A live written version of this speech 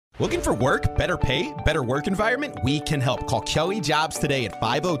Looking for work, better pay, better work environment? We can help. Call Kelly Jobs today at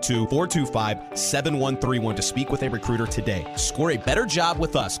 502-425-7131 to speak with a recruiter today. Score a better job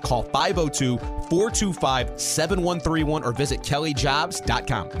with us. Call 502-425-7131 or visit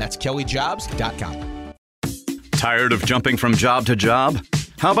kellyjobs.com. That's kellyjobs.com. Tired of jumping from job to job?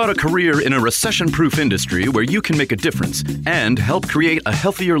 How about a career in a recession-proof industry where you can make a difference and help create a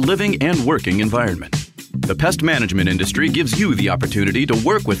healthier living and working environment? The pest management industry gives you the opportunity to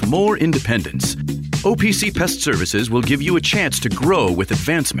work with more independence. OPC Pest Services will give you a chance to grow with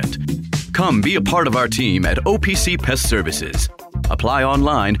advancement. Come be a part of our team at OPC Pest Services. Apply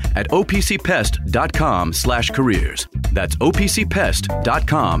online at opcpest.com/careers. That's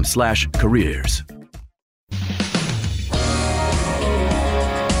opcpest.com/careers.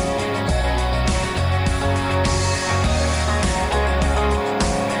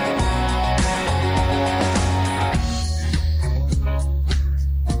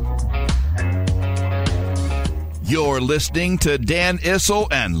 You're listening to Dan Issel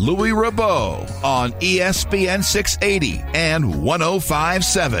and Louis Rabot on ESPN 680 and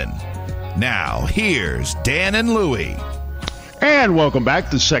 105.7. Now, here's Dan and Louis. And welcome back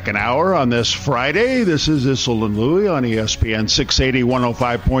to the second hour on this Friday. This is Issel and Louis on ESPN 680,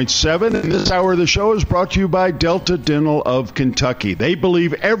 105.7. And this hour of the show is brought to you by Delta Dental of Kentucky. They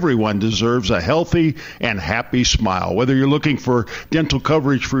believe everyone deserves a healthy and happy smile. Whether you're looking for dental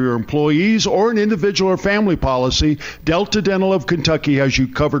coverage for your employees or an individual or family policy, Delta Dental of Kentucky has you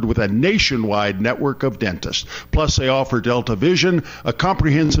covered with a nationwide network of dentists. Plus, they offer Delta Vision, a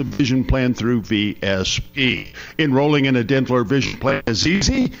comprehensive vision plan through VSP. Enrolling in a dental or vision plan is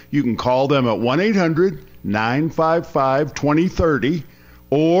easy. You can call them at 1-800-955-2030,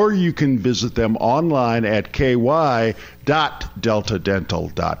 or you can visit them online at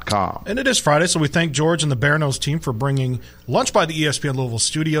ky.deltadental.com. And it is Friday, so we thank George and the Bear Nose team for bringing lunch by the ESPN Louisville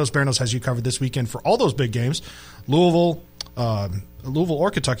studios. Bear Nose has you covered this weekend for all those big games. Louisville or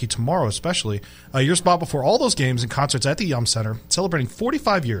Kentucky tomorrow especially. Your spot before all those games and concerts at the Yum Center, celebrating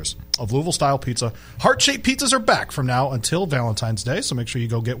 45 years of Louisville-style pizza. Heart-shaped pizzas are back from now until Valentine's Day, so make sure you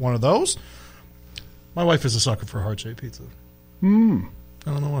go get one of those. My wife is a sucker for heart-shaped pizza. I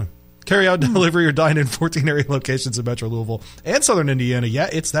don't know why. Carry out, delivery, or dine in 14 area locations in Metro Louisville and Southern Indiana. Yeah,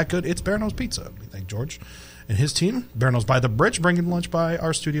 it's that good. It's Bear Nose Pizza. We thank George and his team. Bear Nose by the Bridge, bringing lunch by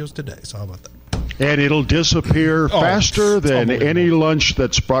our studios today. So how about that? And it'll disappear faster than any lunch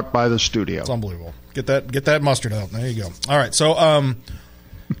that's brought by the studio. It's unbelievable. Get that mustard out. There you go. All right. So,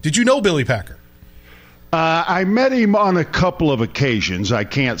 did you know Billy Packer? I met him on a couple of occasions. I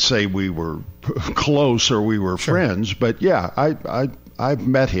can't say we were close or we were friends, but yeah, I've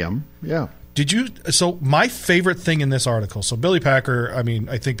met him. Yeah. Did you? So my favorite thing in this article. So Billy Packer, I mean,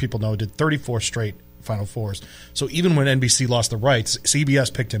 I think people know, did 34 straight Final Fours. So even when NBC lost the rights,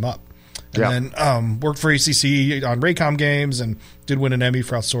 CBS picked him up. And then worked for ACC on Raycom games and did win an Emmy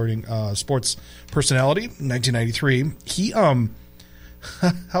for outstanding sports personality in 1993. He, how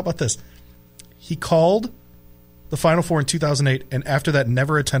about this? He called the Final Four in 2008, and after that,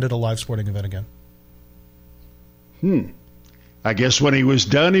 never attended a live sporting event again. I guess when he was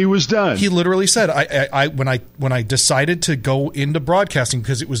done, he was done. He literally said, when I decided to go into broadcasting,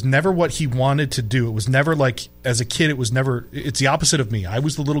 because it was never what he wanted to do. It was never like, as a kid, it's the opposite of me. I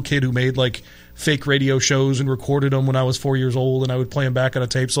was the little kid who made like fake radio shows and recorded them when I was 4 years old, and I would play them back on a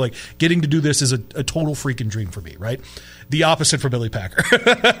tape. So like getting to do this is a total freaking dream for me, right? The opposite for Billy Packer,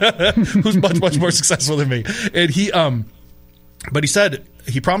 who's much, much more successful than me. And he, but he said,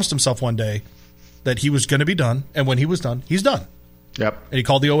 he promised himself one day that he was going to be done, and when he was done, he's done. Yep. And he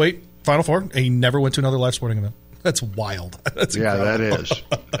called the 08 Final Four, and he never went to another live sporting event. That's wild. That's incredible.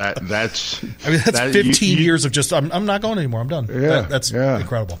 That is. That's 15 years of just, I'm not going anymore. I'm done. Yeah, that's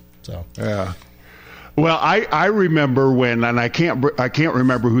incredible. So yeah. Well, I remember when, and I can't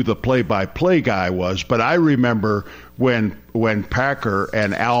remember who the play-by-play guy was, but I remember when Packer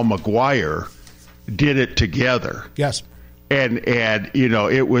and Al McGuire did it together. Yes. And you know,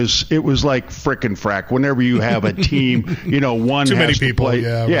 it was like frickin' frack. Whenever you have a team, you know, one has to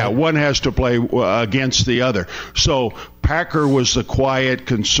play. One has to play against the other. So Packer was the quiet,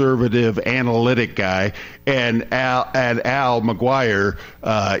 conservative, analytic guy, and Al McGuire,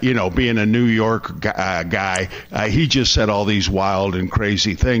 you know, being a New York guy, he just said all these wild and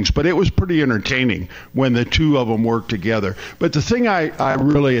crazy things. But it was pretty entertaining when the two of them worked together. But the thing I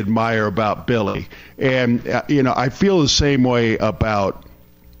really admire about Billy, and you know, I feel the same way about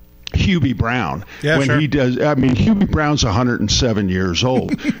Hubie Brown. He does. I mean, Hubie Brown's 107 years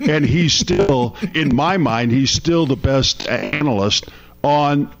old, and he's still, in my mind, he's still the best analyst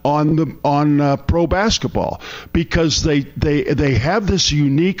on pro basketball, because they have this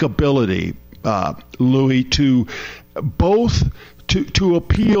unique ability, Louis, to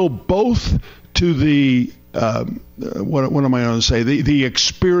appeal both to the what am I going to say, the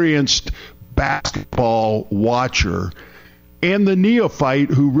experienced basketball watcher and the neophyte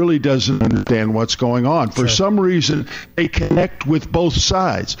who really doesn't understand what's going on. For some reason, they connect with both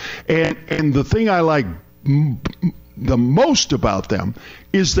sides. And the thing I like the most about them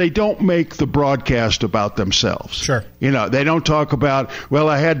is they don't make the broadcast about themselves. Sure. They don't talk about, well,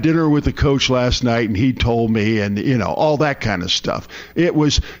 I had dinner with the coach last night and he told me, and, all that kind of stuff. It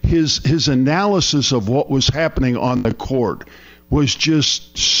was his analysis of what was happening on the court was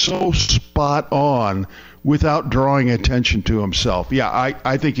just so spot on without drawing attention to himself. Yeah,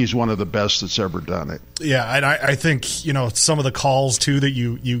 I think he's one of the best that's ever done it. Yeah, and I think, some of the calls, too, that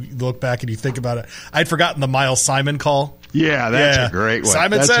you look back and you think about it. I'd forgotten the Miles Simon call. Yeah, that's a great one.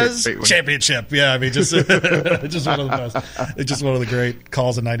 Simon says championship. Yeah, I mean, just one of the best. It's just one of the great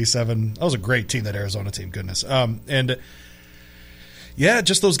calls in '97. That was a great team, that Arizona team. Goodness. And yeah,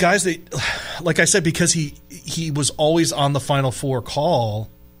 just those guys that, like I said, because he was always on the Final Four call.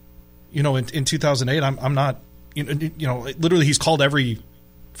 In 2008, I'm not. Literally, he's called every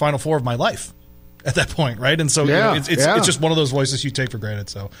Final Four of my life at that point, right? And so it's just one of those voices you take for granted.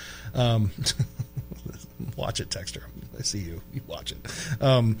 So, watch it, Texter. I see you. You watch it.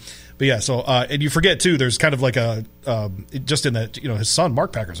 But yeah, so and you forget too. There's kind of like just in that his son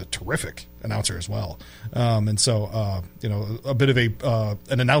Mark Packer is a terrific announcer as well, and so a bit of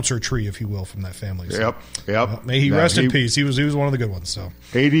an announcer tree, if you will, from that family. So, yep. May he rest in peace. He was one of the good ones. So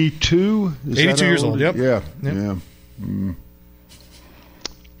 82. 82 years old. Yep. Yeah.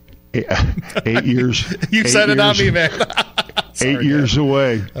 8 years. You said it on me, man. 8 years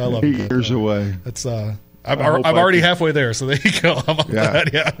away. I love 8 years away. That's I'm already halfway there, so there you go. How about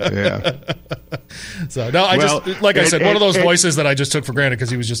that? Yeah. So no, I said, one of those voices that I just took for granted because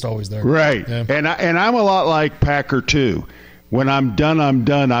he was just always there. Right. Yeah. And I'm a lot like Packer too. When I'm done, I'm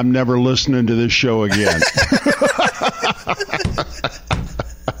done. I'm never listening to this show again.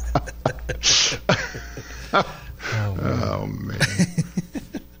 Oh man.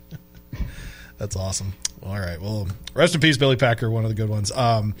 That's awesome. All right. Well, rest in peace, Billy Packer, one of the good ones.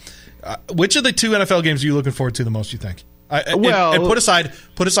 Which of the two NFL games are you looking forward to the most, you think? And put aside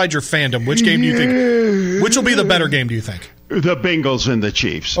your fandom. Which game do you think? Which will be the better game, do you think? The Bengals and the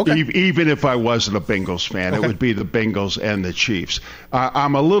Chiefs. Okay. Even if I wasn't a Bengals fan, It would be the Bengals and the Chiefs.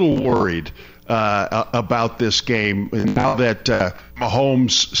 I'm a little worried about this game now that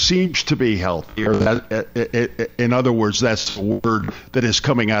Mahomes seems to be healthy. In other words, that's the word that is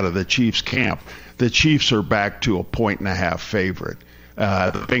coming out of the Chiefs camp. The Chiefs are back to a 1.5 favorite.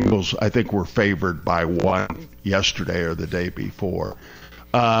 The Bengals, I think, were favored by 1 yesterday or the day before.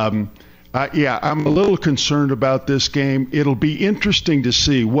 I'm a little concerned about this game. It'll be interesting to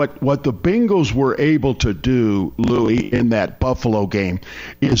see what the Bengals were able to do, Louis, in that Buffalo game.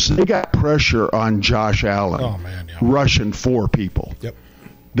 Is they got pressure on Josh Allen, rushing 4 people. Yep.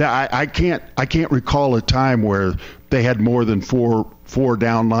 I can't recall a time where they had more than four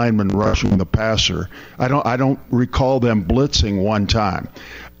down linemen rushing the passer. I don't recall them blitzing one time.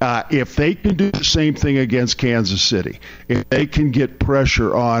 If they can do the same thing against Kansas City, if they can get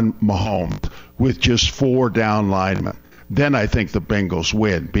pressure on Mahomes with just 4 down linemen, then I think the Bengals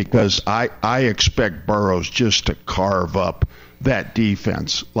win, because I expect Burrows just to carve up that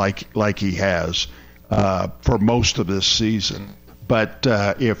defense like he has for most of this season. But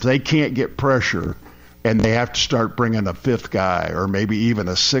if they can't get pressure and they have to start bringing a 5th guy or maybe even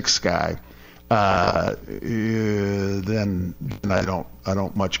a 6th guy, then I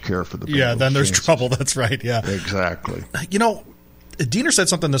don't much care for the Bengals. Yeah, then there's trouble. That's right. Yeah, exactly. Diener said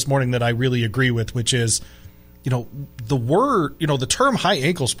something this morning that I really agree with, which is, the term high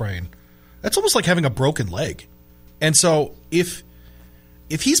ankle sprain. That's almost like having a broken leg. And so if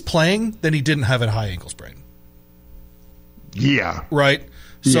he's playing, then he didn't have a high ankle sprain. Yeah. Right.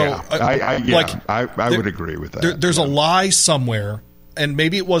 So I would agree with that. There's a lie somewhere. And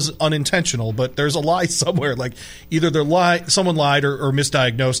maybe it was unintentional, but there's a lie somewhere. Like either someone lied or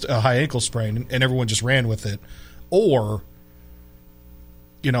misdiagnosed a high ankle sprain, and everyone just ran with it, or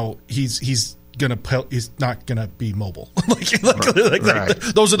he's not gonna be mobile.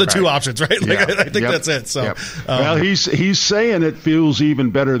 Those are the two options, right? I think that's it. So, well, he's saying it feels even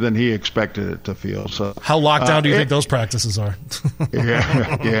better than he expected it to feel. So, how locked down do you think those practices are?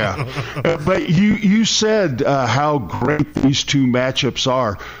 yeah. But you said how great these two matchups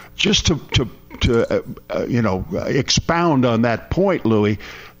are. Just to expound on that point, Louis.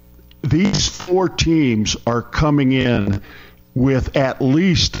 These 4 teams are coming in with at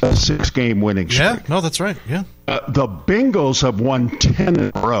least a 6-game winning streak. Yeah, no, that's right. Yeah. The Bengals have won 10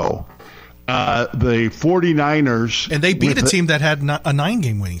 in a row. The 49ers... And they beat a team that had a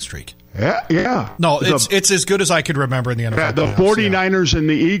 9-game winning streak. Yeah. No, it's as good as I could remember in the NFL. Yeah, the 49ers and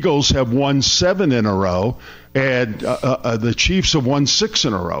the Eagles have won 7 in a row, and the Chiefs have won 6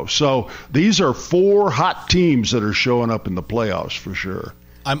 in a row. So these are 4 hot teams that are showing up in the playoffs for sure.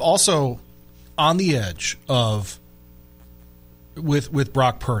 I'm also on the edge of with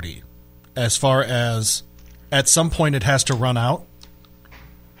Brock Purdy, as far as at some point it has to run out.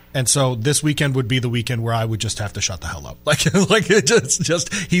 And so this weekend would be the weekend where I would just have to shut the hell up. Like it's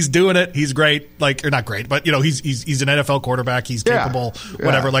just he's doing it. He's great. Like, or not great, but he's an NFL quarterback. He's capable. Yeah.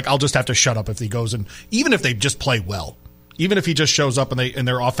 Whatever. Like, I'll just have to shut up if he goes, and even if they just play well, even if he just shows up and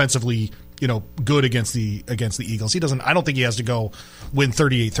they're offensively good against the Eagles. I don't think he has to go win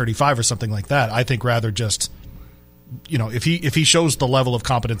 38-35 or something like that. I think rather just if he shows the level of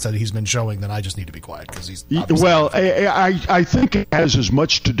competence that he's been showing, then I just need to be quiet because he's I think it has as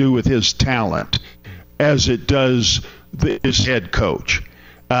much to do with his talent as it does his head coach.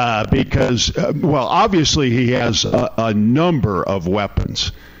 Because obviously he has a number of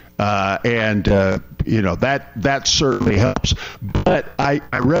weapons, and that certainly helps. But I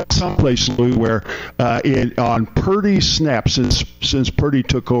read someplace, Louis, where on Purdy's snaps, since Purdy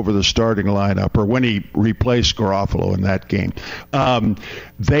took over the starting lineup, or when he replaced Garofalo in that game, the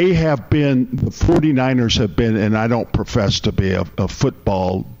 49ers have been, and I don't profess to be a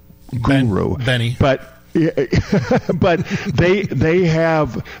football guru, Benny, but they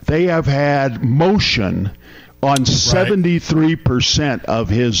have had motion on 73% of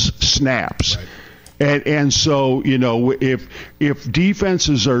his snaps. Right. And so, if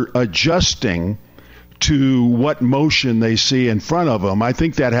defenses are adjusting to what motion they see in front of them, I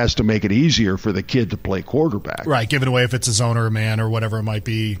think that has to make it easier for the kid to play quarterback. Right, give it away if it's a zone or a man or whatever it might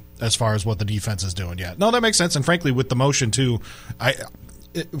be as far as what the defense is doing. Yeah, no, that makes sense. And frankly, with the motion too,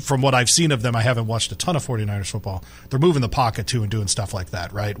 from what I've seen of them, I haven't watched a ton of 49ers football. They're moving the pocket too and doing stuff like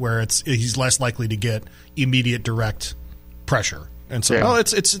that, right, where he's less likely to get immediate direct pressure. And so,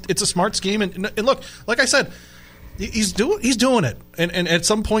 it's a smart scheme. And look, like I said, he's doing it. And at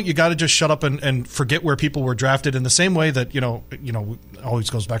some point, you got to just shut up and forget where people were drafted. In the same way that always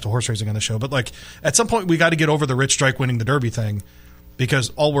goes back to horse racing on the show. But like at some point, we got to get over the Rich Strike winning the Derby thing, because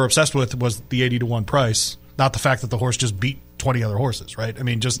all we're obsessed with was the 80-1 price, not the fact that the horse just beat 20 other horses, right? I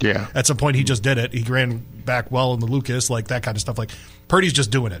mean, at some point he just did it. He ran back well in the Lucas, like that kind of stuff. Like Purdy's just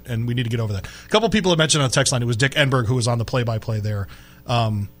doing it, and we need to get over that. A couple people had mentioned on the text line, it was Dick Enberg who was on the play-by-play there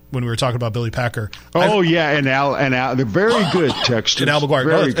when we were talking about Billy Packer. And Al, they're very good texters. And Al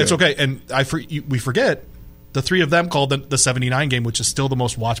McGuire. It's okay. And we forget the three of them called the 79 game, which is still the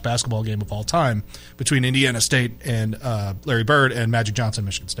most watched basketball game of all time, between Indiana State and Larry Bird and Magic Johnson,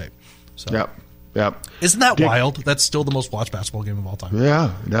 Michigan State. So. Yep. Isn't that wild? That's still the most watched basketball game of all time.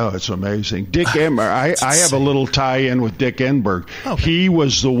 Yeah, no, it's amazing. Dick Enberg, I have a little tie-in with Dick Enberg. Okay. He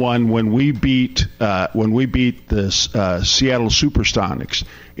was the one when we beat the Seattle Supersonics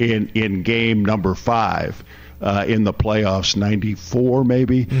in game number 5 in the playoffs, 94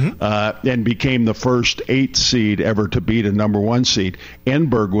 maybe, and became the first 8th seed ever to beat a number 1 seed.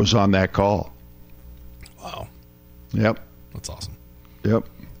 Enberg was on that call. Wow. Yep. That's awesome. Yep.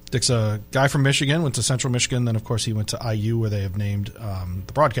 Dick's a guy from Michigan, went to Central Michigan. Then, of course, he went to IU, where they have named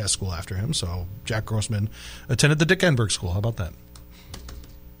the broadcast school after him. So Jack Grossman attended the Dick Enberg School. How about that?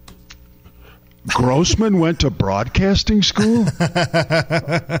 Grossman went to broadcasting school?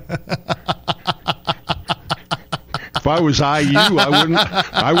 If I was IU,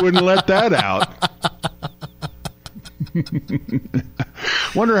 I wouldn't let that out.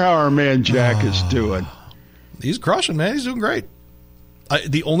 Wonder how our man Jack is doing. He's crushing, man. He's doing great.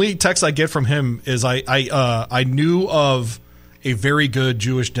 The only text I get from him is I knew of a very good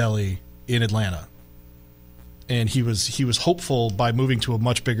Jewish deli in Atlanta, and he was hopeful by moving to a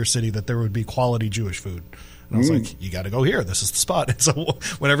much bigger city that there would be quality Jewish food. And I was like, you got to go here. This is the spot. And so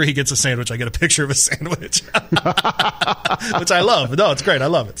whenever he gets a sandwich, I get a picture of a sandwich, which I love. No, it's great. I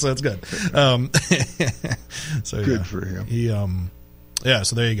love it. So it's good. So good for him. He so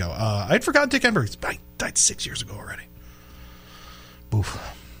there you go. I'd forgotten Dick Enberg. He died 6 years ago already. Oof.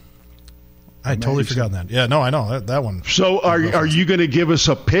 I had totally forgotten that. Yeah, no, I know that one. So are you going to give us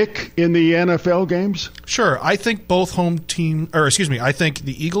a pick in the NFL games? Sure. I think both I think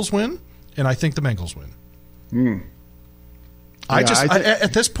the Eagles win, and I think the Bengals win.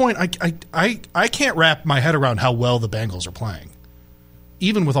 At this point, I can't wrap my head around how well the Bengals are playing.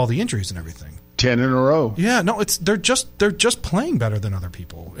 even with all the injuries and everything. 10 in a row. Yeah, no, they're just playing better than other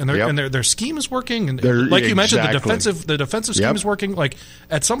people, and their scheme is working. And like you mentioned, the defensive scheme is working. Like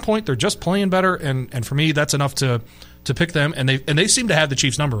at some point, they're just playing better, and for me, that's enough to pick them. And they seem to have the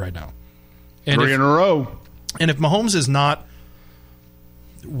Chiefs' number right now. And 3 in a row. And if Mahomes is not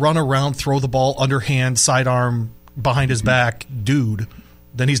run around, throw the ball underhand, sidearm behind his back, dude,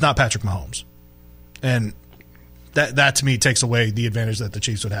 then he's not Patrick Mahomes, and That to me takes away the advantage that the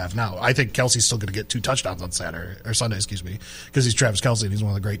Chiefs would have. Now, I think Kelsey's still going to get 2 touchdowns on Sunday, because he's Travis Kelce and he's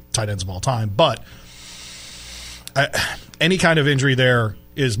one of the great tight ends of all time. But any kind of injury there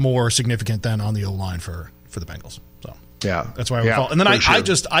is more significant than on the O-line for the Bengals. So yeah, that's why I would call. And then I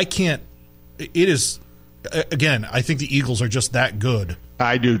can't. It is again. I think the Eagles are just that good.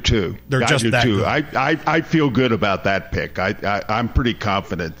 I do too. They're just that good. I feel good about that pick. I'm pretty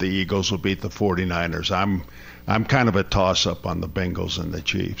confident the Eagles will beat the 49ers. I'm kind of a toss-up on the Bengals and the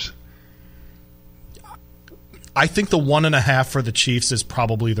Chiefs. I think the 1.5 for the Chiefs is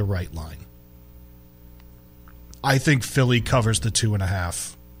probably the right line. I think Philly covers the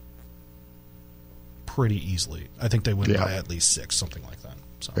 2.5 pretty easily. I think they win by at least 6, something like that.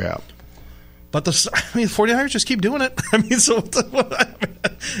 So. Yeah. But the 49ers just keep doing it. I mean, so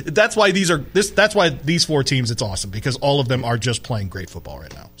that's why that's why these 4 teams, it's awesome, because all of them are just playing great football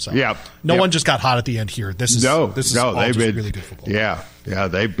right now. So no one just got hot at the end here. This is all just really good football. Yeah,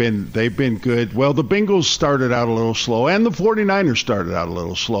 they've been good. Well, the Bengals started out a little slow, and the 49ers started out a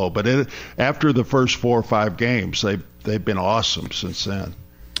little slow, but after the first 4 or 5 games, they've been awesome since then.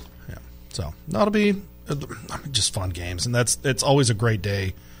 Yeah, so that'll be just fun games, and it's always a great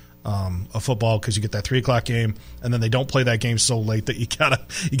day. Of football, because you get that 3:00 game, and then they don't play that game so late that you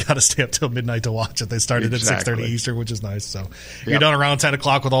gotta stay up till midnight to watch it. They started at 6:30 Eastern, which is nice. So you're done around 10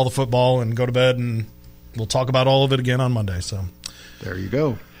 o'clock with all the football, and go to bed, and we'll talk about all of it again on Monday. So there you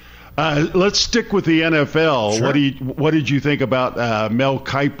go. Let's stick with the NFL. Sure. What did you think about Mel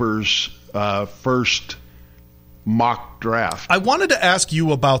Kiper's first mock draft? I wanted to ask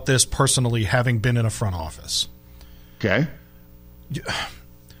you about this personally, having been in a front office. Okay.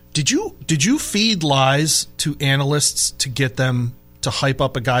 Did you feed lies to analysts to get them to hype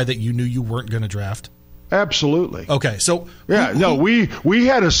up a guy that you knew you weren't going to draft? Absolutely. Okay, so we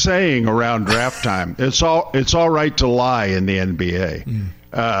had a saying around draft time. It's all right to lie in the NBA.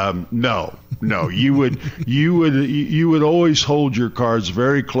 No, you would always hold your cards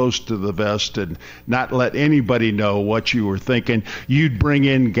very close to the vest and not let anybody know what you were thinking. You'd bring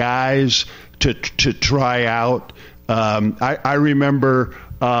in guys to try out. I remember.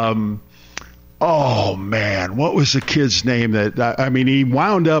 Oh man, what was the kid's name? He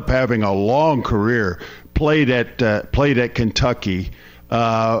wound up having a long career. Played at Kentucky.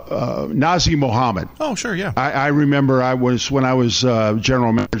 Nazir Mohammed. Oh sure, yeah. I remember when I was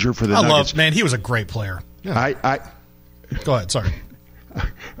general manager for the Nuggets. He was a great player. Yeah. Go ahead. Sorry.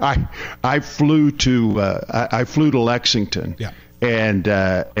 I flew to Lexington. Yeah.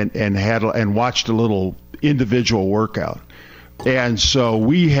 And watched a little individual workout. And so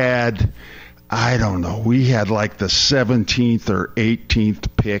we had like the 17th or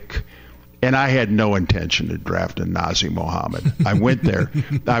 18th pick, and I had no intention of drafting Nazir Mohammed. I went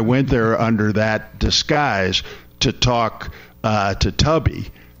there under that disguise to talk to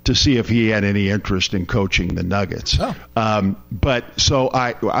Tubby to see if he had any interest in coaching the Nuggets. Oh. But so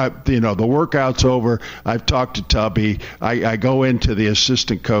I the workout's over. I've talked to Tubby. I go into the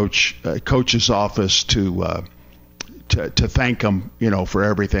assistant coach's office to thank him, for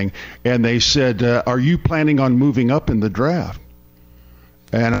everything. And they said, are you planning on moving up in the draft?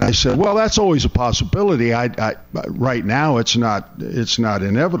 And I said, well, that's always a possibility. Right now it's not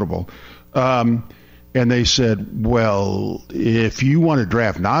inevitable. And they said, well, if you want to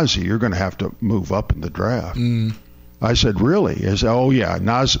draft Nazir, you're going to have to move up in the draft. I said, really? He said, oh, yeah,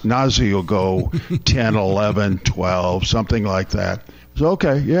 Nazir will go 10, 11, 12, something like that. So,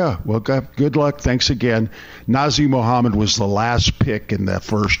 okay, yeah, well, good luck. Thanks again. Nazir Mohammed was the last pick in the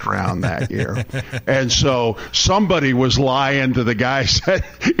first round that year. And so somebody was lying to the guys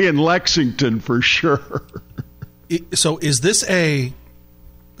in Lexington for sure. So is this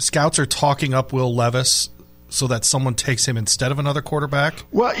scouts are talking up Will Levis so that someone takes him instead of another quarterback?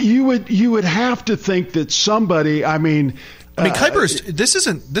 Well, you would have to think that somebody, Kiper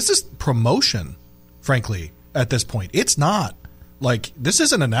this is promotion, frankly, at this point. It's not. Like, this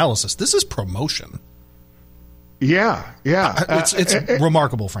isn't analysis. This is promotion. Yeah. It's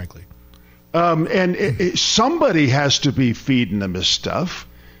remarkable, frankly. And somebody has to be feeding them his stuff.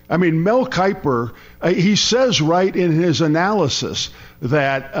 I mean, Mel Kiper, he says right in his analysis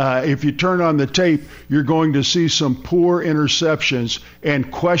that if you turn on the tape, you're going to see some poor interceptions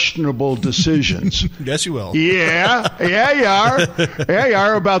and questionable decisions. Yes, you will. Yeah, you are. Yeah, you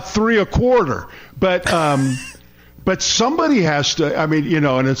are about 3 a quarter. But somebody has to. I mean,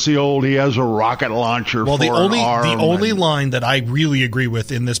 and it's the old. He has a rocket launcher. Well, for an arm. The only line that I really agree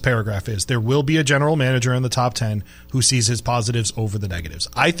with in this paragraph is there will be a general manager in the top 10 who sees his positives over the negatives.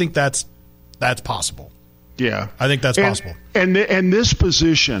 I think that's possible. Yeah, I think that's possible. And this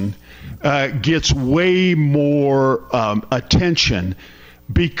position gets way more attention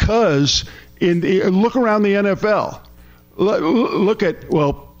because look around the NFL. Look at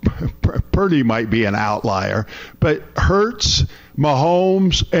Purdy might be an outlier, but Hurts,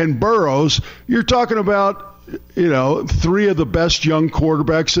 Mahomes, and Burrows, you're talking about, 3 of the best young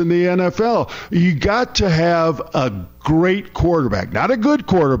quarterbacks in the NFL. You got to have a great quarterback, not a good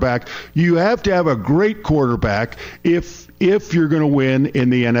quarterback. You have to have a great quarterback if you're going to win in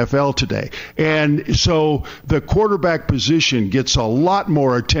the NFL today. And so the quarterback position gets a lot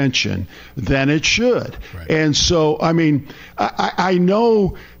more attention than it should. Right. And so, I mean, I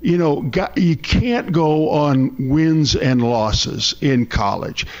know, you can't go on wins and losses in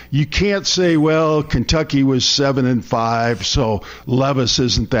college. You can't say, well, Kentucky was 7-5, so Levis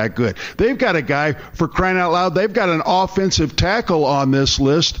isn't that good. They've got a guy, for crying out loud, they've got an offensive tackle on this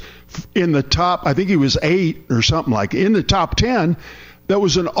list in the top, I think he was 8 or something like, in the top 10, that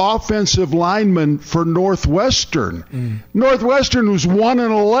was an offensive lineman for Northwestern. Northwestern was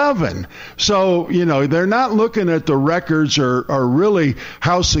 1-11. So, they're not looking at the records or really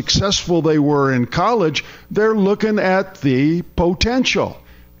how successful they were in college. They're looking at the potential.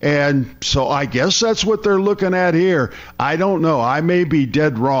 And so I guess that's what they're looking at here. I don't know. I may be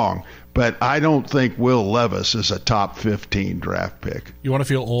dead wrong, but I don't think Will Levis is a top 15 draft pick. You want to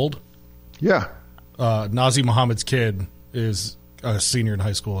feel old? Yeah. Nazir Muhammad's kid is a senior in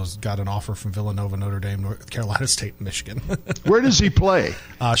high school, has got an offer from Villanova, Notre Dame, North Carolina State, Michigan. Where does he play?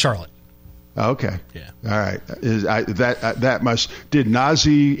 Charlotte. Okay. Yeah. All right. That must. Did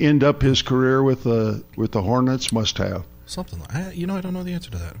Nazir end up his career with the Hornets? Must have. Something like. I don't know the answer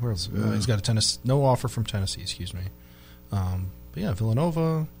to that. Where else? Yeah. He's got no offer from Tennessee. Excuse me. But yeah,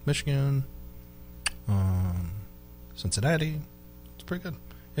 Villanova, Michigan, Cincinnati. It's pretty good.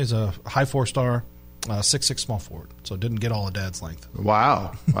 He's a high 4-star, 6'6" small forward, so didn't get all of Dad's length.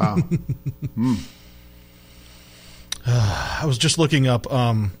 Wow. I was just looking up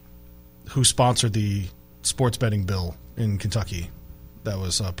who sponsored the sports betting bill in Kentucky that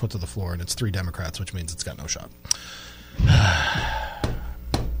was put to the floor, and it's 3 Democrats, which means it's got no shot.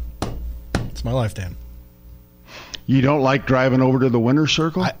 It's my life, Dan. You don't like driving over to the Winner's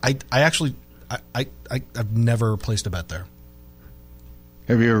Circle? I actually I've never placed a bet there.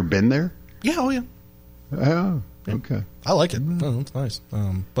 Have you ever been there? Yeah. Oh, yeah. Oh, okay. I like it. Oh, it's nice.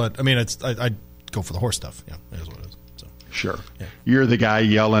 But I mean, I go for the horse stuff. Yeah, it is what it is. So. Sure. Yeah. You're the guy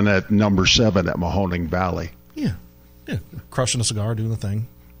yelling at number 7 at Mahoning Valley. Yeah. Crushing a cigar, doing the thing.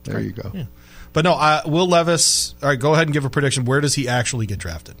 There you go. Yeah. But no, Will Levis. All right, go ahead and give a prediction. Where does he actually get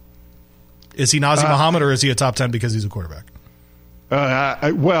drafted? Is he Nazir Muhammad, or is he a top 10 because he's a quarterback?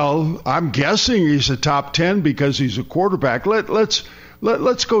 Well, I'm guessing he's a top 10 because he's a quarterback. Let's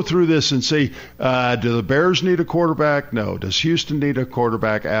go through this and see, do the Bears need a quarterback? No. Does Houston need a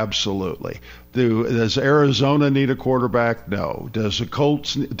quarterback? Absolutely. Does Arizona need a quarterback? No. Do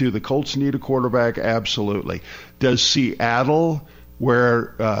the Colts need a quarterback? Absolutely. Does Seattle,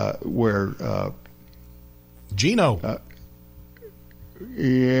 where Geno?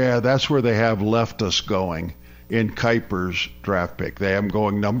 Yeah, that's where they have left us going in Kiper's draft pick. They have him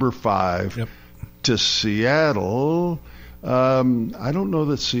going number 5 to Seattle. I don't know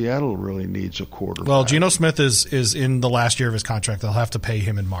that Seattle really needs a quarterback. Well, Geno Smith is in the last year of his contract. They'll have to pay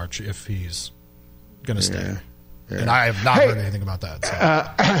him in March if he's going to stay. Yeah. And I have not heard anything about that.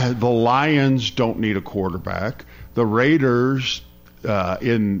 So. The Lions don't need a quarterback. The Raiders,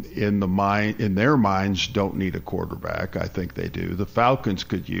 in their minds, don't need a quarterback. I think they do. The Falcons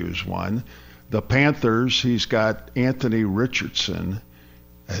could use one. The Panthers, he's got Anthony Richardson.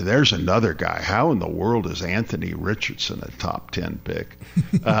 There's another guy. How in the world is Anthony Richardson a top 10 pick?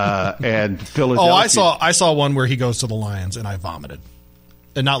 And Philadelphia. Oh, I saw one where he goes to the Lions, and I vomited.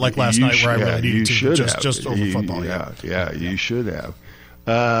 And not like last night where I really needed to. Just over football. Yeah, you should have.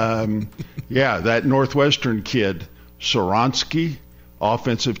 That Northwestern kid, Soronsky.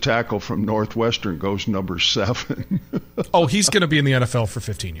 offensive tackle from Northwestern, goes number 7. Oh, he's going to be in the NFL for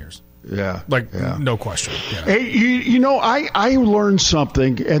 15 years. Yeah. No question. Yeah. Hey, you know, I learned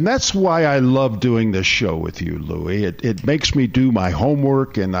something, and that's why I love doing this show with you, Louie. It makes me do my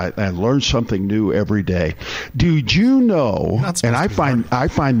homework, and I learn something new every day. Did you know, and I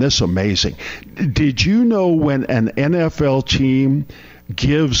find this amazing, did you know when an NFL team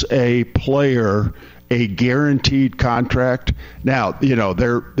gives a player a guaranteed contract? Now, you know,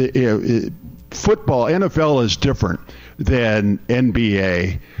 football, NFL is different than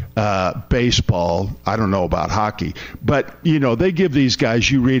NBA, baseball. I don't know about hockey, but you know, they give these guys,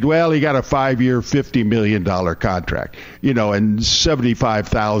 you read, well, he got a 5-year, $50 million contract, you know, and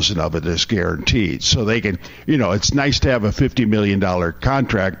 75,000 of it is guaranteed. So they can, you know, it's nice to have a $50 million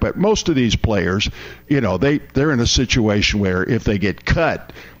contract, but most of these players, you know, they're in a situation where if they get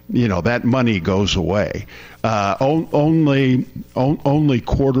cut, you know, that money goes away. Only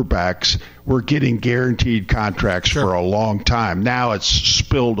quarterbacks were getting guaranteed contracts for a long time. Now it's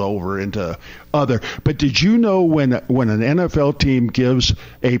spilled over into other. But did you know when an NFL team gives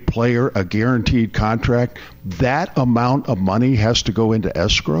a player a guaranteed contract, that amount of money has to go into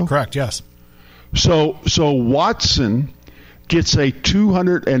escrow? Correct, yes. So Watson gets a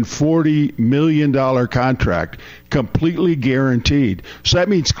 $240 million contract, completely guaranteed. So that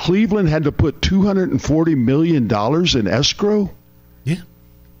means Cleveland had to put $240 million in escrow? Yeah.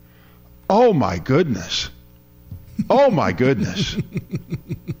 Oh, my goodness. Oh, my goodness.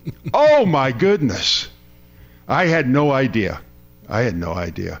 Oh, my goodness. I had no idea. I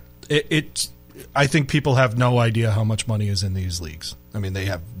think people have no idea how much money is in these leagues. I mean, they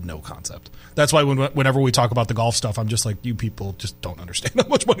have no concept. That's why whenever we talk about the golf stuff, I'm just like, you people just don't understand how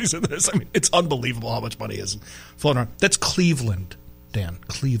much money's in this. I mean, it's unbelievable how much money is floating around. That's Cleveland, Dan.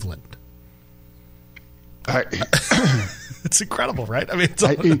 Cleveland. It's incredible, right? I mean,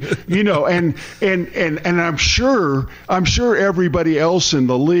 you know, and I'm sure everybody else in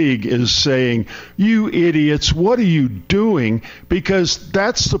the league is saying, you idiots, what are you doing? Because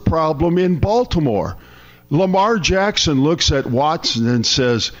that's the problem in Baltimore. Lamar Jackson looks at Watson and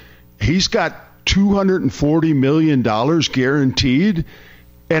says, he's got $240 million guaranteed,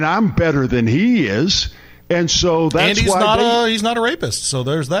 and I'm better than he is. And so that's he's not a rapist. So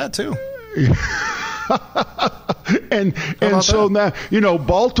there's that too. and so now, you know,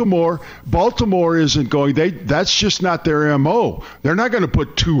 Baltimore isn't going. That's just not their MO. They're not going to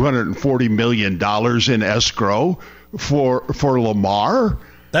put $240 million in escrow for Lamar.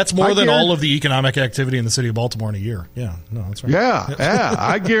 That's more than all of the economic activity in the city of Baltimore in a year. Yeah, no, that's right. Yeah.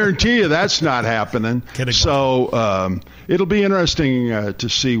 I guarantee you that's not happening. Kidding. So it'll be interesting to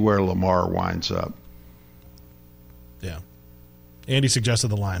see where Lamar winds up. Yeah. Andy suggested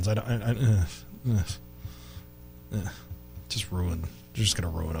the Lions. Just ruin. They're just going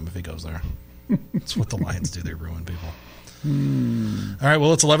to ruin him if he goes there. That's what the Lions do. They ruin people. All right,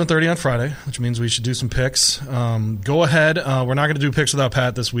 well, it's 11:30 on Friday, which means we should do some picks. Go ahead. We're not going to do picks without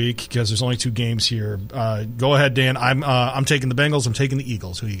Pat this week because there's only 2 games here. Go ahead, Dan. I'm taking the Bengals. I'm taking the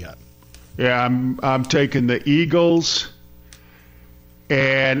Eagles. Who you got? Yeah, I'm taking the Eagles,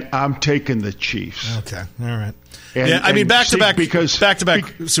 and I'm taking the Chiefs. Okay, all right. I mean,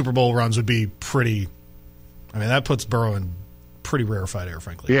 back-to-back Super Bowl runs would be pretty. I mean, that puts Burrow in pretty rarefied air,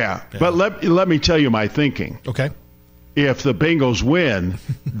 frankly. Yeah. But let me tell you my thinking. Okay. If the Bengals win,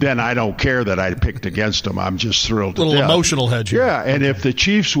 then I don't care that I picked against them. I'm just thrilled to death. Little emotional hedge here. Yeah, and if the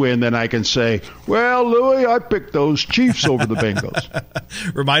Chiefs win, then I can say, well, Louie, I picked those Chiefs over the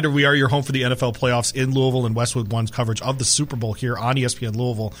Bengals. Reminder, we are your home for the NFL playoffs in Louisville, and Westwood One's coverage of the Super Bowl here on ESPN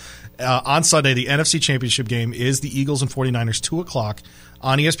Louisville. On Sunday, the NFC Championship game is the Eagles and 49ers, 2 o'clock.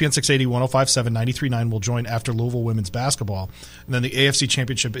 On ESPN 680, 105.7, 93.9 will join after Louisville women's basketball. And then the AFC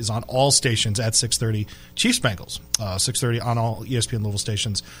Championship is on all stations at 6:30. Chiefs Bengals, 6:30 on all ESPN Louisville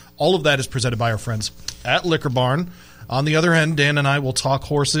stations. All of that is presented by our friends at Liquor Barn. On the other end, Dan and I will talk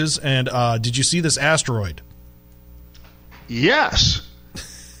horses. And did you see this asteroid? Yes.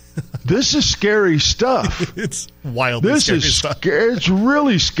 This is scary stuff. It's wildly scary stuff. It's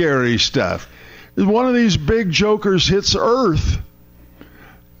really scary stuff. One of these big jokers hits Earth.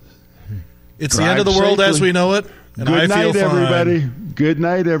 It's the end of the world as we know it. And Good night, everybody. Fine. Good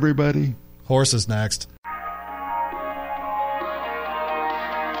night, everybody. Horses next.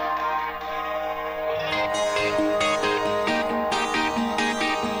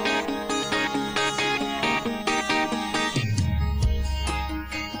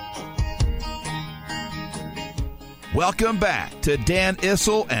 Welcome back to Dan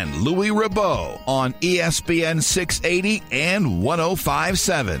Issel and Louie Rabeau on ESPN 680 and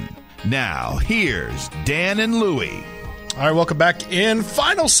 105.7. Now, here's Dan and Louie. All right, welcome back in.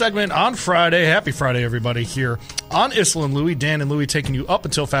 Final segment on Friday. Happy Friday, everybody, here on Issel and Louie. Dan and Louie taking you up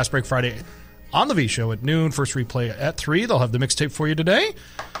until Fast Break Friday on the V Show at noon. First replay at 3. They'll have the mixtape for you today.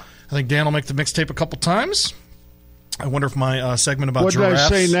 I think Dan will make the mixtape a couple times. I wonder if my segment about what giraffes... What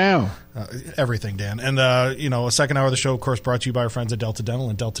did I say now? Everything, Dan. And, a second hour of the show, of course, brought to you by our friends at Delta Dental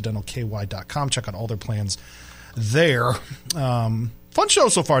and DeltaDentalKY.com. Check out all their plans there. Fun show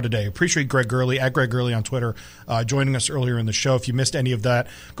so far today. Appreciate Greg Gurley, at Greg Gurley on Twitter, joining us earlier in the show. If you missed any of that,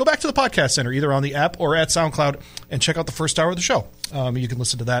 go back to the podcast center, either on the app or at SoundCloud, and check out the first hour of the show. You can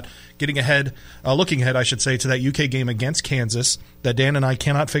listen to that. Looking ahead, I should say, to that UK game against Kansas that Dan and I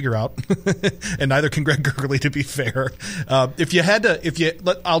cannot figure out, and neither can Greg Gurley, to be fair. I'll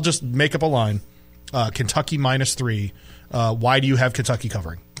just make up a line. Kentucky -3. Why do you have Kentucky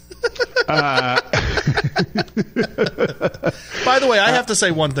covering? By the way, I have to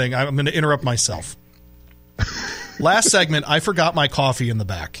say one thing. I'm going to interrupt myself. Last segment, I forgot my coffee in the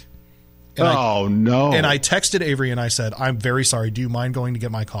back. No. And I texted Avery and I said, I'm very sorry. Do you mind going to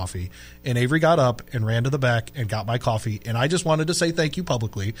get my coffee? And Avery got up and ran to the back and got my coffee. And I just wanted to say thank you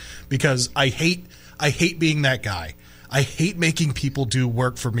publicly because I hate being that guy. I hate making people do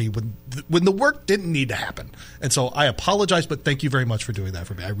work for me when the work didn't need to happen. And so I apologize, but thank you very much for doing that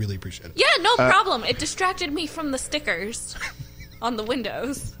for me. I really appreciate it. Yeah, no problem. It distracted me from the stickers on the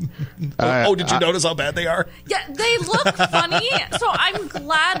windows. Did you notice how bad they are? Yeah, they look funny. So I'm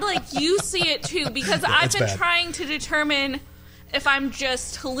glad you see it too because I've been trying to determine if I'm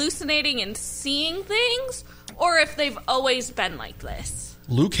just hallucinating and seeing things or if they've always been like this.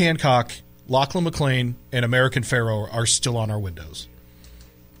 Luke Hancock, Lachlan McLean, and American Pharaoh are still on our windows.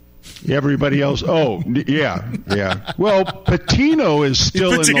 Everybody else, yeah. Well, Patino is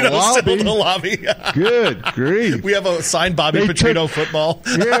still in the lobby. Still in the lobby. Good grief. We have a signed Bobby Petrino football.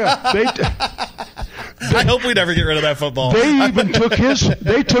 Yeah. I hope we never get rid of that football. They even took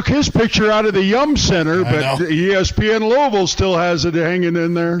his picture out of the Yum Center, but ESPN Louisville still has it hanging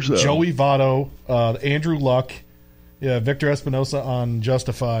in there. So. Joey Votto, Andrew Luck, Victor Espinosa on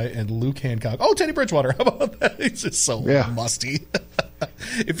Justify, and Luke Hancock. Oh, Teddy Bridgewater. How about that? He's just so musty.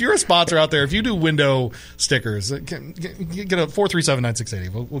 If you're a sponsor out there, if you do window stickers, get a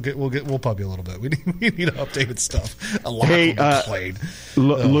 437-9680. We'll pub you a little bit. We need updated stuff. Hey,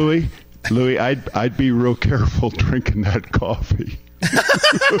 Louie, I'd be real careful drinking that coffee. I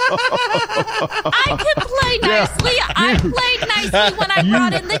can play nicely. I played nicely when I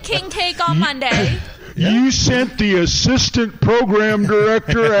brought in the king cake on Monday. You sent the assistant program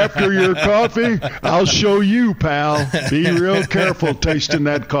director after your coffee. I'll show you, pal. Be real careful tasting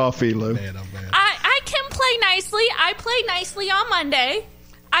that coffee, Lou. I can play nicely. I played nicely on Monday.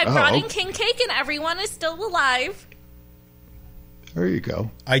 I brought in king cake and everyone is still alive. There you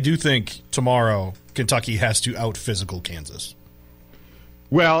go. I do think tomorrow Kentucky has to out-physical Kansas.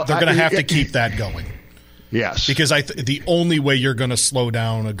 Well, they're going to have to keep that going. Yes, because the only way you're going to slow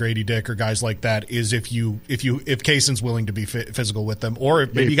down a Grady Dick or guys like that is if Kaysen's willing to be physical with them, or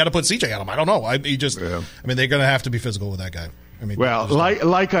maybe you got to put CJ on him. I don't know. They're going to have to be physical with that guy.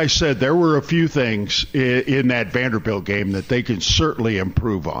 Like I said, there were a few things in that Vanderbilt game that they can certainly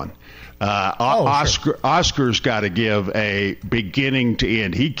improve on. Oscar's got to give a beginning to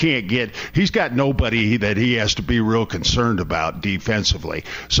end. He's got nobody that he has to be real concerned about defensively.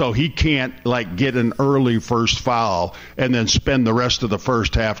 So he can't get an early first foul and then spend the rest of the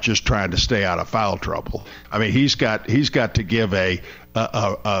first half just trying to stay out of foul trouble. I mean, he's got to give an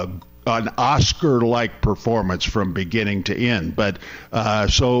Oscar-like performance from beginning to end. But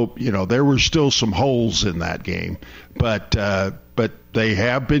there were still some holes in that game. But they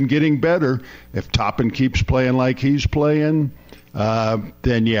have been getting better. If Toppin keeps playing like he's playing, then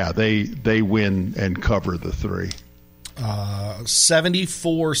they win and cover the 3.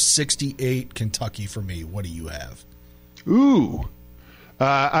 74-68 Kentucky for me. What do you have? Ooh,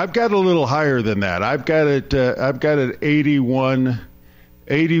 I've got a little higher than that. I've got it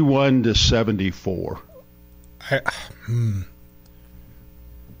 81 to 74.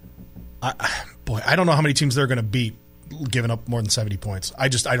 I don't know how many teams they're going to beat giving up more than 70 points. I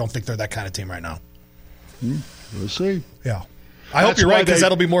don't think they're that kind of team right now. We'll see. Yeah. I hope you're right, because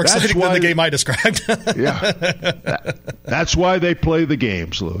that'll be more exciting than the game I described. Yeah. That's why they play the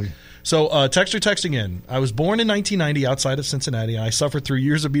games, Louie. So, texter texting in. I was born in 1990 outside of Cincinnati. I suffered through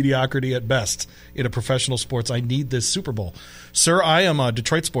years of mediocrity at best in a professional sports. I need this Super Bowl. Sir, I am a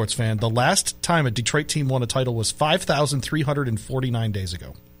Detroit sports fan. The last time a Detroit team won a title was 5,349 days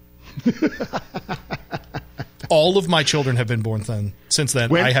ago. All of my children have been born since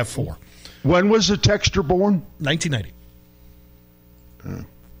then. I have 4. When was the texter born? 1990.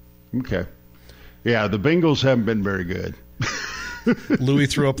 Okay. Yeah, the Bengals haven't been very good. Louis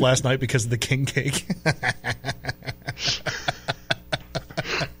threw up last night because of the king cake.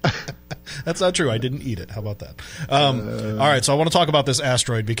 That's not true. I didn't eat it. How about that? All right, so I want to talk about this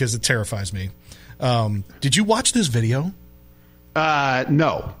asteroid because it terrifies me. Did you watch this video?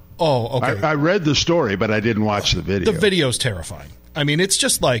 No. Oh, okay. I read the story, but I didn't watch the video. The video's terrifying. I mean, it's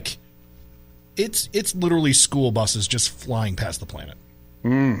just like it's literally school buses just flying past the planet.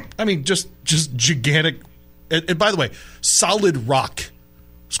 I mean, just gigantic. And by the way, solid rock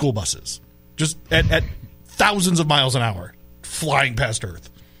school buses, just at thousands of miles an hour, flying past Earth.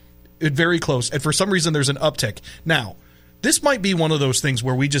 Very close. And for some reason, there's an uptick. Now, this might be one of those things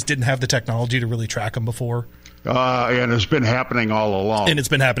where we just didn't have the technology to really track them before. And it's been happening all along. And it's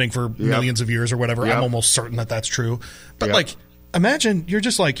been happening for millions of years or whatever. I'm almost certain that that's true. But, like, imagine you're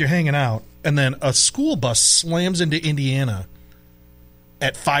just like, you're hanging out, and then a school bus slams into Indiana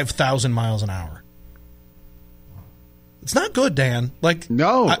at 5,000 miles an hour. It's not good, Dan. Like, I'm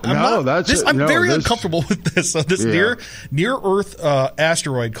very uncomfortable with this. This near Earth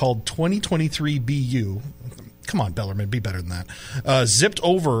asteroid called 2023 BU. Come on, Bellerman, be better than that. Zipped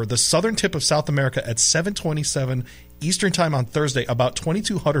over the southern tip of South America at 7:27 Eastern time on Thursday, about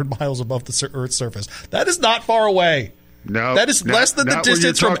 2,200 miles above the Earth's surface. That is not far away. No, that is less than the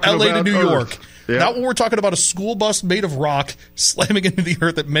distance from LA to New York. Yep. Not when we're talking about a school bus made of rock slamming into the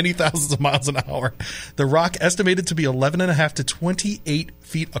Earth at many thousands of miles an hour. The rock, estimated to be 11.5 to 28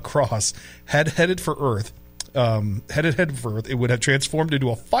 feet across, headed for Earth. It would have transformed into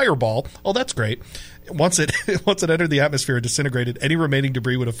a fireball. Oh, that's great. Once it entered the atmosphere and disintegrated, any remaining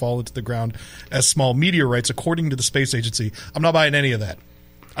debris would have fallen to the ground as small meteorites, according to the space agency. I'm not buying any of that.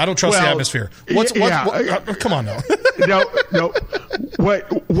 I don't trust the atmosphere. Come on now. No.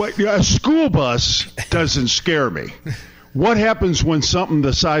 What a school bus doesn't scare me. What happens when something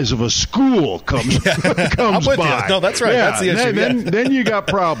the size of a school comes by? You. No, that's right. That's the issue. Then you got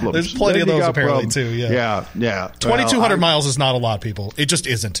problems. There's plenty of those apparently too. Yeah. 2,200 miles is not a lot, people. It just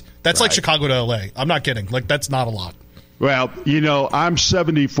isn't. That's like Chicago to LA. I'm not kidding. Like, that's not a lot. Well, I'm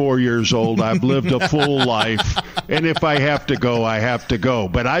 74 years old. I've lived a full life, and if I have to go, I have to go.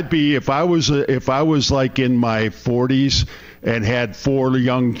 But if I was like in my 40s and had 4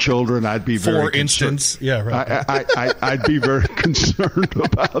 young children, I'd be very concerned. I'd be very concerned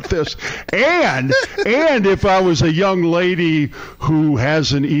about this. And if I was a young lady who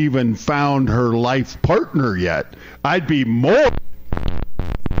hasn't even found her life partner yet, I'd be more.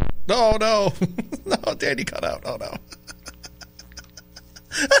 No, Danny cut out. Oh no.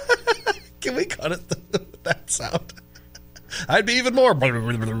 Can we cut it? That sound? I'd be even more.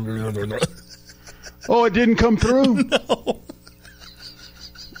 Oh, it didn't come through? No.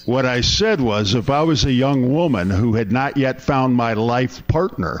 What I said was, if I was a young woman who had not yet found my life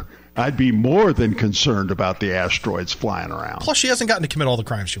partner, I'd be more than concerned about the asteroids flying around. Plus, she hasn't gotten to commit all the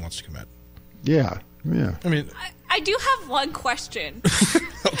crimes she wants to commit. Yeah. I mean, I do have one question.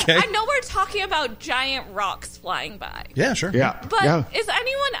 Okay. I know we're talking about giant rocks flying by. Yeah, sure. Yeah. But is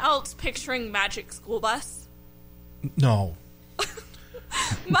anyone else picturing Magic School Bus? No.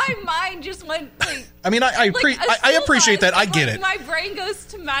 My mind just went like. I mean, I appreciate that. I get it. My brain goes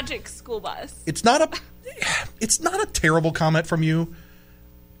to Magic School Bus. It's not a terrible comment from you.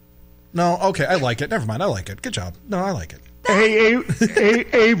 No, okay, I like it. Never mind, I like it. Good job. No, I like it. Hey,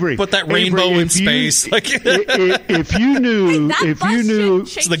 Avery. Put that rainbow in space. If you knew,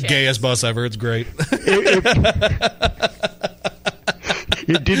 it's the gayest bus ever. It's great.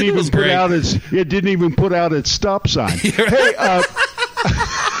 It didn't even put out its stop sign.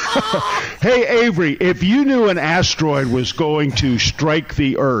 Hey, Avery, if you knew an asteroid was going to strike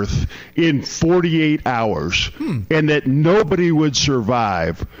the Earth in 48 hours and that nobody would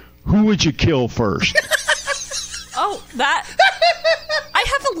survive, who would you kill first? Oh, that... I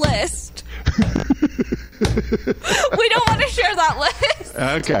have a list. We don't want to share that list.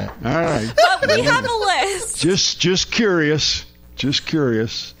 Okay, all right. But we have a list. Just curious. Just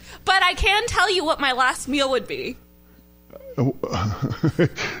curious. But I can tell you what my last meal would be.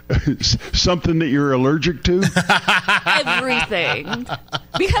 Something that you're allergic to? Everything.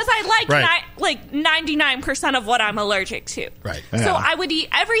 Because I like 99% of what I'm allergic to. Right. Yeah. So I would eat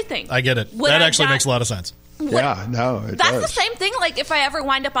everything. I get it. That actually makes a lot of sense. That's the same thing, like, if I ever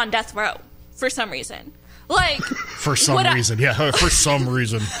wind up on death row for some reason. Like, for some reason.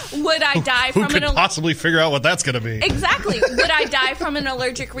 Would I die from Who could possibly figure out what that's going to be? Exactly. Would I die from an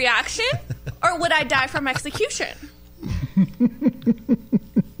allergic reaction, or would I die from execution?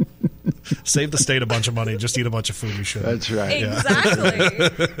 Save the state a bunch of money. Just eat a bunch of food you should. That's right.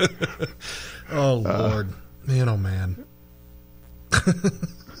 Exactly. Oh, Lord. Man, oh, man.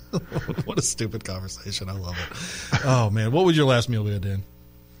 What a stupid conversation. I love it. Oh, man. What would your last meal be, Dan?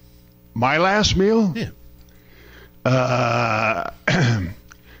 My last meal? Yeah.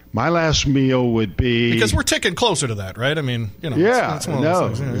 My last meal would be... Because we're ticking closer to that, right? I mean, you know. Yeah, it's one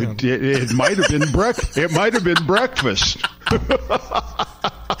of those things. It might have been it might have been breakfast.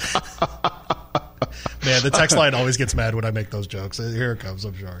 Man, the text line always gets mad when I make those jokes. Here it comes,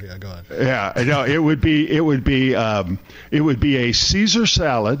 I'm sure. Yeah, go ahead. Yeah, no, it would be a Caesar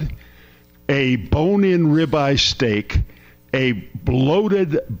salad, a bone-in ribeye steak, a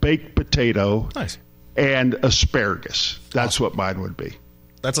bloated baked potato, nice, and asparagus. That's awesome. What mine would be.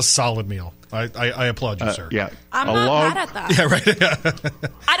 That's a solid meal. I applaud you, sir. Yeah, I'm not mad at that. Yeah, right.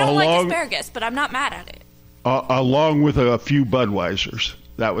 I don't like asparagus, but I'm not mad at it. Along with a few Budweisers.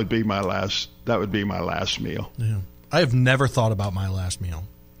 That would be my last meal. Yeah. I have never thought about my last meal.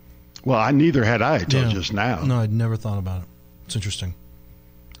 Well, neither had I until just now. No, I'd never thought about it. It's interesting.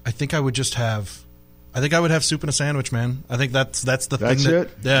 I think I would have soup and a sandwich, man. I think that's the thing. That's it?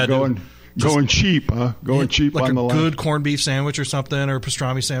 Yeah, going cheap, huh? Going cheap like on the line. Like a good corned beef sandwich or something, or a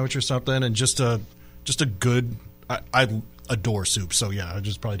pastrami sandwich or something, and just a good... I adore soup, so yeah, I'd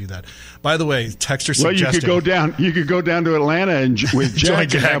just probably do that. By the way, texter suggesting... Well, you could go down to Atlanta and with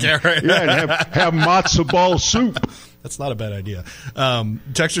Jack, and have matzo ball soup. That's not a bad idea.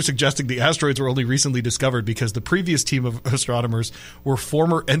 Texter suggesting the asteroids were only recently discovered because the previous team of astronomers were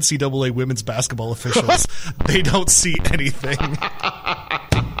former NCAA women's basketball officials. They don't see anything.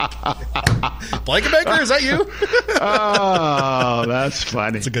 Blankenbaker, is that you? Oh, that's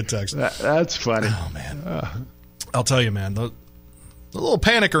funny. It's a good text. That's funny. Oh, man. I'll tell you, man, the little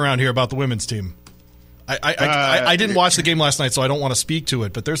panic around here about the women's team. I didn't watch the game last night, so I don't want to speak to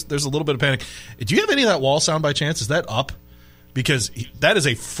it, but there's a little bit of panic. Do you have any of that wall sound by chance? Is that up? Because that is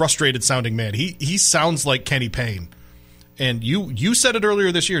a frustrated sounding man. He sounds like Kenny Payne. And you said it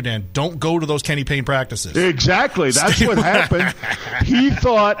earlier this year, Dan, don't go to those Kenny Payne practices. Exactly. That's what happened. He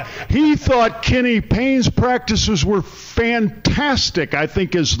thought Kenny Payne's practices were fantastic, I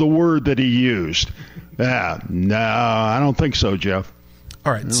think is the word that he used. No, I don't think so, Jeff.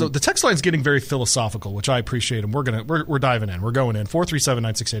 All right, so the text line's getting very philosophical, which I appreciate, and we're diving in. We're going in.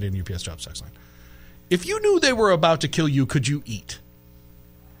 437-9680 in UPS Jobs text line. If you knew they were about to kill you, could you eat?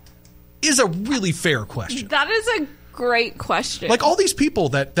 Is a really fair question. That is a great question. Like all these people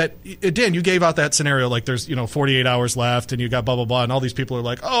that Dan, you gave out that scenario, like there's 48 hours left, and you got blah blah blah, and all these people are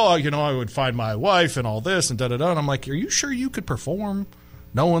like, oh, I would find my wife and all this and da da da. And I'm like, are you sure you could perform,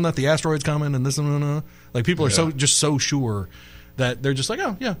 knowing that the asteroid's coming and this and like people are so sure. That they're just like,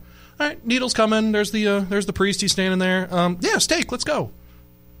 oh yeah, all right, needle's coming. There's the priest. He's standing there. Yeah, steak. Let's go.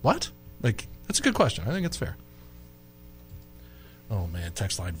 What? Like that's a good question. I think it's fair. Oh man,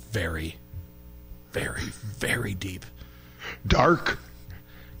 text line very, very, very deep. Dark.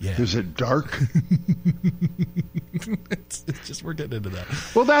 Yeah. Is it dark? it's just we're getting into that.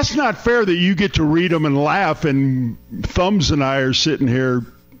 Well, that's not fair that you get to read them and laugh, and Thumbs and I are sitting here.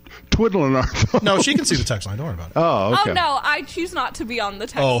 Twiddling our thumbs. No, she can see the text line. Don't worry about it. Oh, okay. Oh, no, I choose not to be on the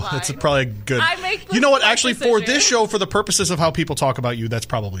text line. Oh, that's probably good. I make the You know what? Actually, decision. for this show, for the purposes of how people talk about you, that's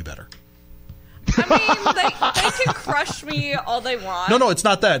probably better. I mean, they can crush me all they want. No, it's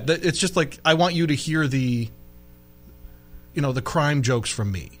not that. It's just like I want you to hear the crime jokes from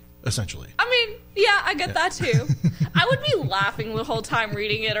me, essentially. I mean, yeah, I get that too. I would be laughing the whole time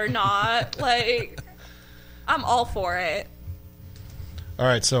reading it or not. Like, I'm all for it. All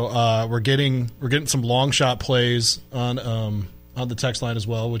right, so we're getting some long shot plays on the text line as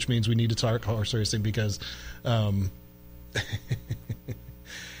well, which means we need to talk horse racing because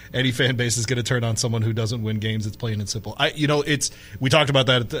any fan base is going to turn on someone who doesn't win games. It's plain and simple. We talked about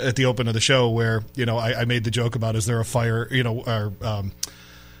that at the open of the show where I made the joke about is there a fire or a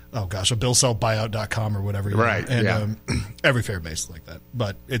BillSelfBuyout.com or whatever. Right. And every fair base is like that,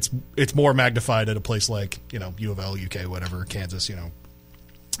 but it's more magnified at a place like U of L, UK, whatever, Kansas.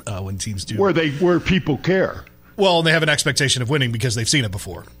 When teams do where people care. Well, and they have an expectation of winning because they've seen it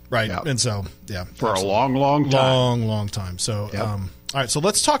before, right? Yep. And so, yeah, for absolutely. a long time. So, yep. All right, so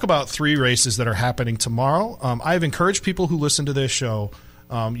let's talk about 3 races that are happening tomorrow. I've encouraged people who listen to this show.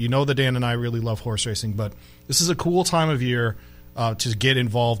 That Dan and I really love horse racing, but this is a cool time of year to get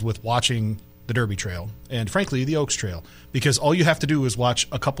involved with watching the Derby Trail and, frankly, the Oaks Trail, because all you have to do is watch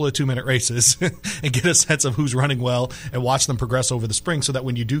a couple of 2-minute races and get a sense of who's running well and watch them progress over the spring so that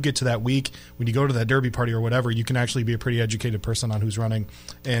when you do get to that week, when you go to that Derby party or whatever, you can actually be a pretty educated person on who's running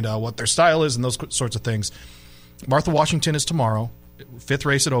and what their style is and those sorts of things. Martha Washington is tomorrow, 5th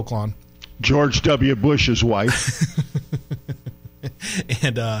race at Oaklawn. George W. Bush's wife.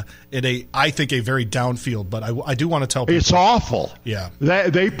 and in I think a very down field. But I do want to tell people it's awful. Yeah,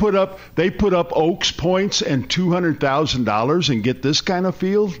 they put up Oaks points and $200,000 and get this kind of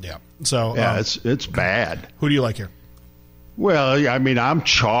field. Yeah, so it's bad. Who do you like here? Well, I mean, I'm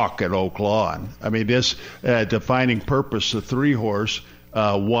chalk at Oak Lawn. I mean, this defining purpose, the 3-horse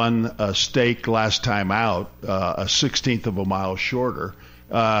won a stake last time out, a 1/16 of a mile shorter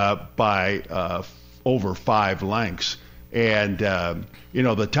by over 5 lengths. And,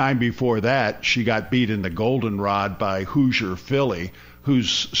 the time before that, she got beat in the Goldenrod by Hoosier Philly,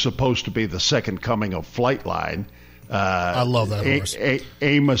 who's supposed to be the second coming of Flightline. I love that horse.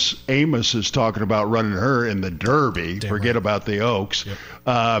 Amos is talking about running her in the Derby. Damn Forget right. about the Oaks.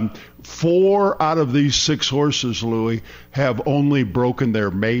 Yep. 4 out of these 6 horses, Louis, have only broken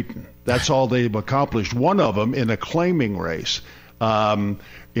their maiden. That's all they've accomplished. One of them in a claiming race.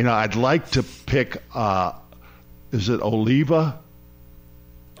 I'd like to pick, is it Olivia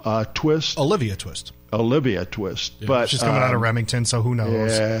Twist? Olivia Twist, yeah, but she's coming out of Remington, so who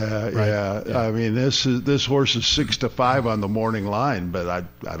knows? Yeah. I mean, this horse is 6-5 on the morning line, but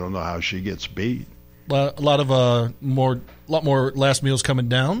I don't know how she gets beat. A lot more last meals coming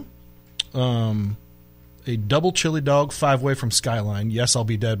down. A double chili dog 5-way from Skyline. Yes, I'll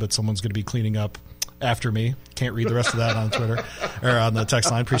be dead, but someone's going to be cleaning up after me. Can't read the rest of that on Twitter or on the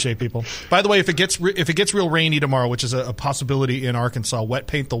text line. Appreciate people. By the way, if it gets real rainy tomorrow, which is a possibility in Arkansas, Wet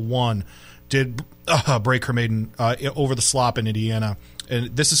Paint the One did break her maiden over the slop in Indiana.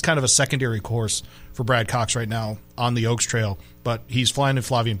 And this is kind of a secondary course for Brad Cox right now on the Oaks Trail, but he's flying to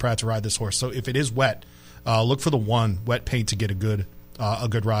Flavien Prat to ride this horse. So if it is wet, look for the one Wet Paint to get a good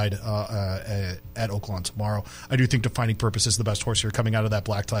ride at Oaklawn tomorrow. I do think Defining Purpose is the best horse here coming out of that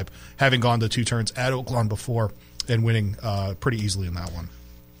black type, having gone the 2 turns at Oaklawn before and winning pretty easily in that one.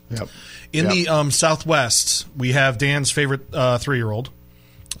 Yep. In the Southwest, we have Dan's favorite 3-year-old.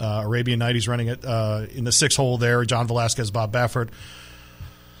 Arabian Night, he's running it in the 6 hole there. John Velasquez, Bob Baffert.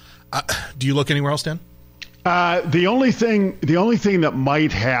 Do you look anywhere else, Dan? The only thing that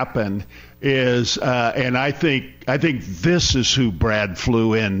might happen is, and I think this is who Brad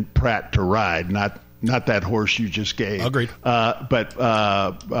flew in Pratt to ride, not that horse you just gave. Agreed. But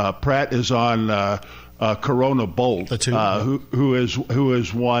Pratt is on Corona Bolt, who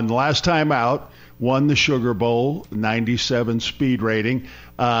has won last time out. Won the Sugar Bowl, 97 speed rating,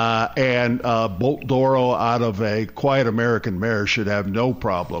 and Bolt Doro out of a Quiet American Mare should have no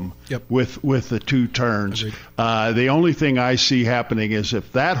problem with the 2 turns. The only thing I see happening is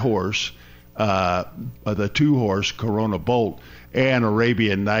if that horse, the 2-horse Corona Bolt and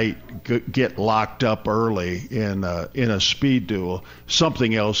Arabian Night get locked up early in a speed duel,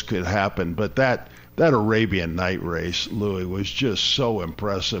 something else could happen. But that Arabian Night race, Louis, was just so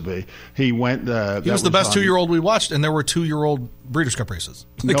impressive. He went. He was the best 2-year-old we watched, and there were 2-year-old Breeders' Cup races.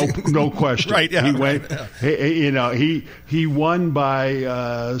 No question. Right? Yeah. He went. Yeah. He won by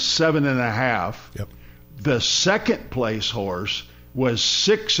 7.5. Yep. The second place horse was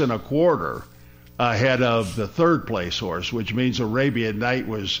 6 1/4 ahead of the third place horse, which means Arabian Night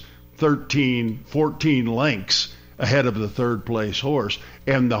was 13, 14 lengths ahead of the third place horse,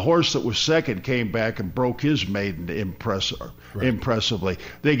 and the horse that was second came back and broke his maiden impressively.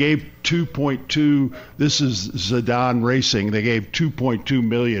 They gave 2.2. This is Zidane Racing. They gave $2.2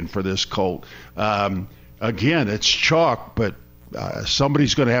 million for this colt. Again, it's chalk, but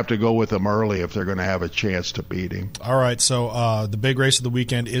somebody's going to have to go with him early if they're going to have a chance to beat him. All right, so the big race of the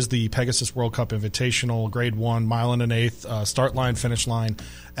weekend is the Pegasus World Cup Invitational, Grade 1, mile and an eighth, start line, finish line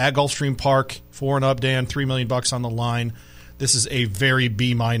at Gulfstream Park. 4 and up, Dan, $3 million on the line. This is a very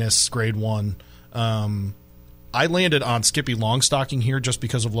B- Grade 1. I landed on Skippy Longstocking here just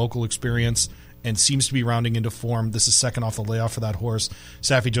because of local experience and seems to be rounding into form. This is second off the layoff for that horse.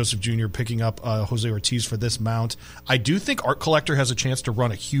 Saffie Joseph Jr. picking up Jose Ortiz for this mount. I do think Art Collector has a chance to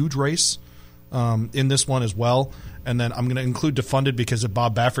run a huge race in this one as well. And then I'm going to include Defunded because if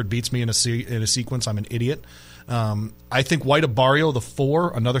Bob Baffert beats me in a sequence, I'm an idiot. I think White Abario, the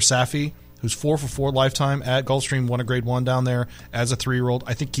 4, another Saffie, who's 4 for 4 lifetime at Gulfstream, won a Grade 1 down there as a 3-year-old.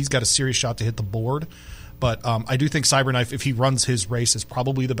 I think he's got a serious shot to hit the board. But I do think Cyberknife, if he runs his race, is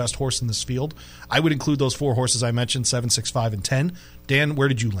probably the best horse in this field. I would include those 4 horses I mentioned, 7, 6, 5, and 10. Dan, where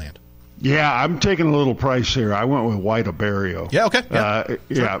did you land? Yeah, I'm taking a little price here. I went with White Abario. Yeah, okay.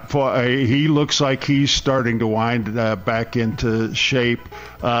 Sure. He looks like he's starting to wind back into shape.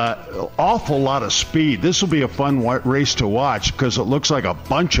 Awful lot of speed. This will be a fun race to watch because it looks like a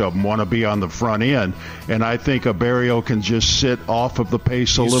bunch of them want to be on the front end, and I think Abario can just sit off of the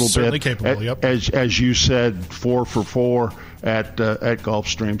pace a little certainly bit. Capable, yep. As you said, 4 for 4 at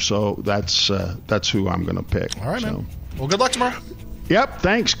Gulfstream. So that's who I'm going to pick. All right, man. Well, good luck tomorrow. Yep,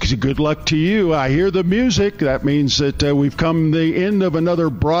 thanks. Good luck to you. I hear the music. That means that we've come the end of another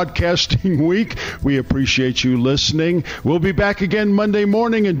broadcasting week. We appreciate you listening. We'll be back again Monday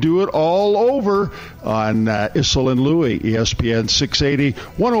morning and do it all over on Issel and Louie, ESPN 680,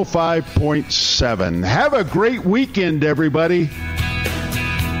 105.7. Have a great weekend, everybody.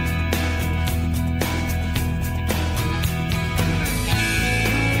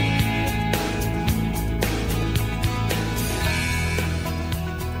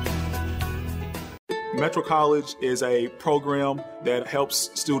 Metro College is a program that helps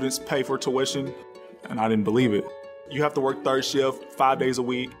students pay for tuition, and I didn't believe it. You have to work third shift 5 days a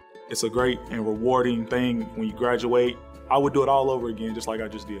week. It's a great and rewarding thing when you graduate. I would do it all over again, just like I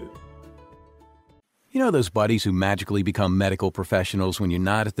just did. You know those buddies who magically become medical professionals when you're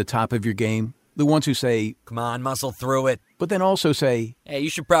not at the top of your game? The ones who say, "Come on, muscle through it," but then also say, "Hey, you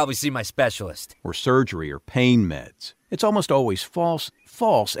should probably see my specialist." Or surgery or pain meds. It's almost always false,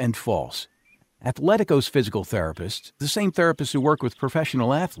 false, and false. Athletico's physical therapists, the same therapists who work with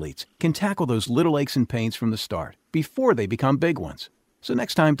professional athletes, can tackle those little aches and pains from the start, before they become big ones. So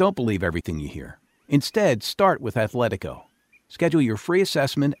next time, don't believe everything you hear. Instead, start with Athletico. Schedule your free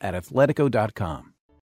assessment at athletico.com.